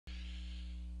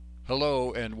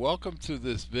Hello and welcome to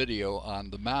this video on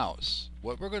the mouse.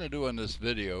 What we're going to do in this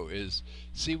video is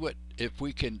see if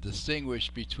we can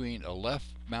distinguish between a left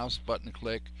mouse button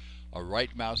click, a right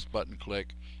mouse button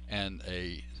click, and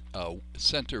a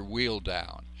center wheel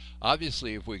down.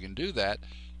 Obviously, if we can do that,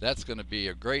 that's going to be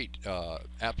a great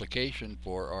application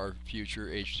for our future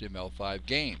HTML5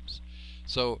 games.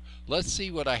 So let's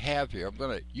see what I have here. I'm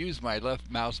going to use my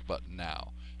left mouse button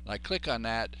now. I click on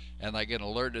that and I get an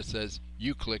alert that says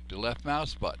you clicked the left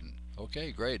mouse button.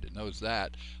 Okay, great, it knows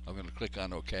that. I'm going to click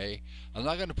on OK. I'm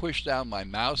not going to push down my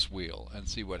mouse wheel and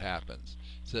see what happens.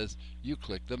 It says you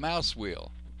clicked the mouse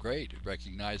wheel. Great, it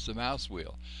recognized the mouse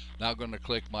wheel. Now I'm going to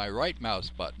click my right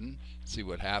mouse button, see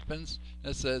what happens.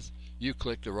 And it says you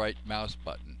clicked the right mouse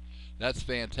button. That's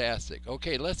fantastic.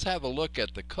 Okay, let's have a look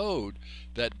at the code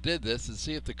that did this and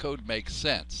see if the code makes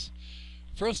sense.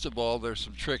 First of all, there's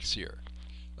some tricks here.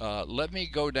 Let me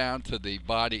go down to the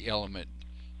body element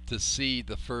to see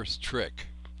the first trick.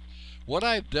 What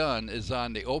I've done is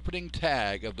on the opening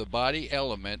tag of the body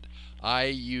element, I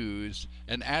use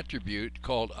an attribute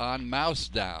called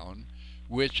onMouseDown,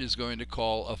 which is going to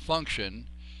call a function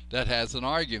that has an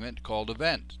argument called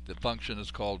event. The function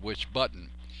is called whichButton.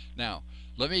 Now,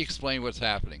 let me explain what's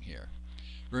happening here.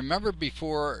 Remember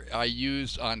before I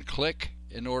used onClick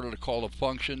in order to call a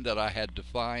function that I had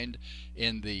defined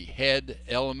in the head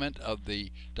element of the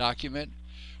document?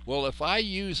 Well, if I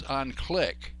use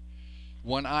onClick,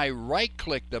 when I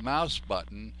right-click the mouse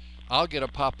button, I'll get a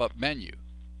pop-up menu.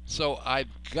 So I've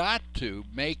got to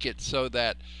make it so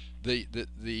that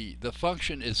the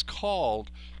function is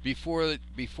called before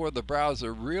the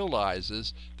browser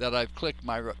realizes that I've clicked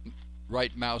my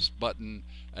right mouse button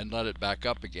and let it back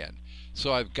up again.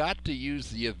 So I've got to use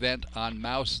the event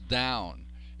onMouseDown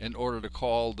in order to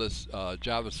call this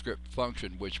JavaScript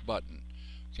function whichButton.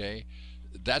 Okay,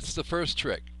 that's the first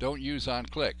trick. Don't use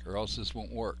onClick or else this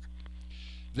won't work.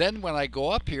 Then when I go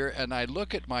up here and I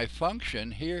look at my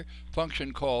function here,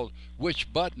 function called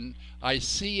whichButton, I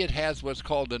see it has what's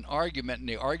called an argument, and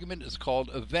the argument is called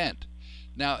event.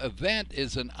 Now, event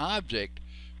is an object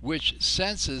which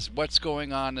senses what's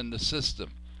going on in the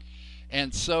system.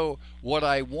 And so what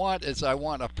I want is I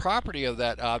want a property of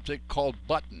that object called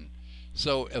button.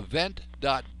 So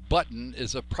event.button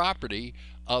is a property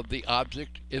of the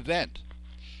object event.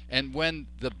 And when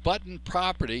the button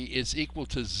property is equal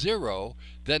to 0,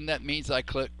 then that means I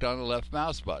clicked on the left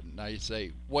mouse button. Now you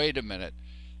say, wait a minute,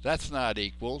 that's not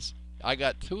equals. I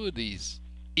got two of these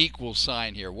equal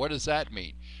sign here. What does that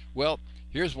mean? Well,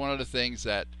 here's one of the things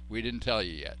that we didn't tell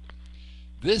you yet.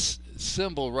 This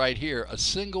symbol right here, a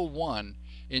single one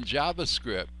in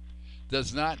JavaScript,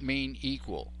 does not mean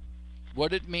equal.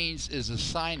 What it means is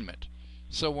assignment.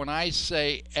 So when I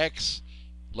say x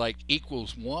like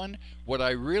equals 1, what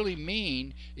I really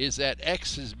mean is that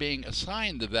x is being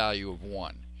assigned the value of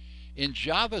 1. In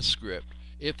JavaScript,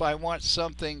 if I want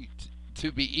something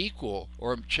to be equal,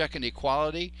 or I'm checking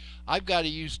equality, I've got to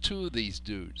use two of these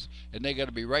dudes, and they got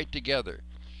to be right together.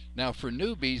 Now for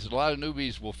newbies, a lot of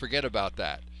newbies will forget about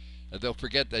that. They'll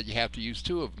forget that you have to use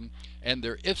two of them, and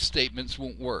their if statements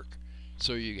won't work.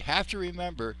 So you have to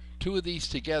remember two of these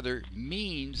together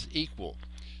means equal.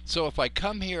 So if I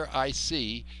come here, I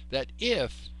see that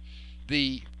if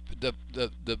the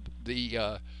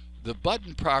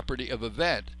button property of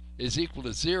event is equal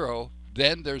to 0,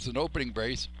 then there's an opening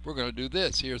brace. We're going to do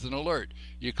this. Here's an alert.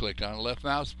 You clicked on the left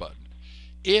mouse button.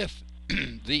 If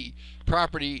the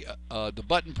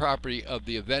button property of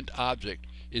the event object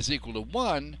is equal to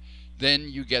 1, then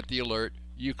you get the alert.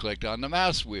 You clicked on the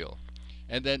mouse wheel.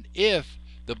 And then if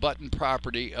the button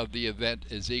property of the event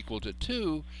is equal to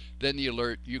 2, then the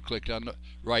alert, you clicked on the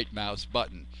right mouse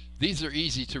button. These are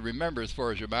easy to remember as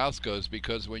far as your mouse goes,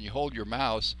 because when you hold your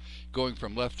mouse going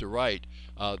from left to right,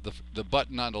 the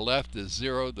button on the left is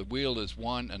 0, the wheel is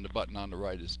 1, and the button on the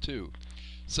right is 2.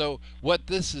 So what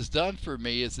this has done for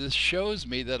me is this shows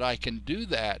me that I can do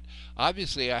that.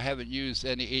 Obviously, I haven't used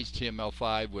any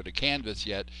HTML5 with a canvas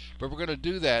yet, but we're going to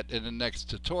do that in the next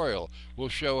tutorial. We'll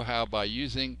show how by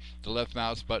using the left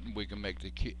mouse button we can make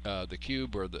the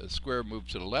cube or the square move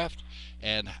to the left,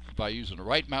 and by using the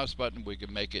right mouse button we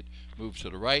can make it move to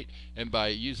the right, and by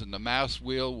using the mouse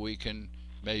wheel we can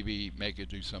maybe make it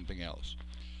do something else.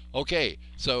 Okay,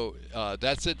 so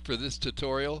that's it for this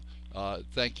tutorial.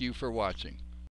 Thank you for watching.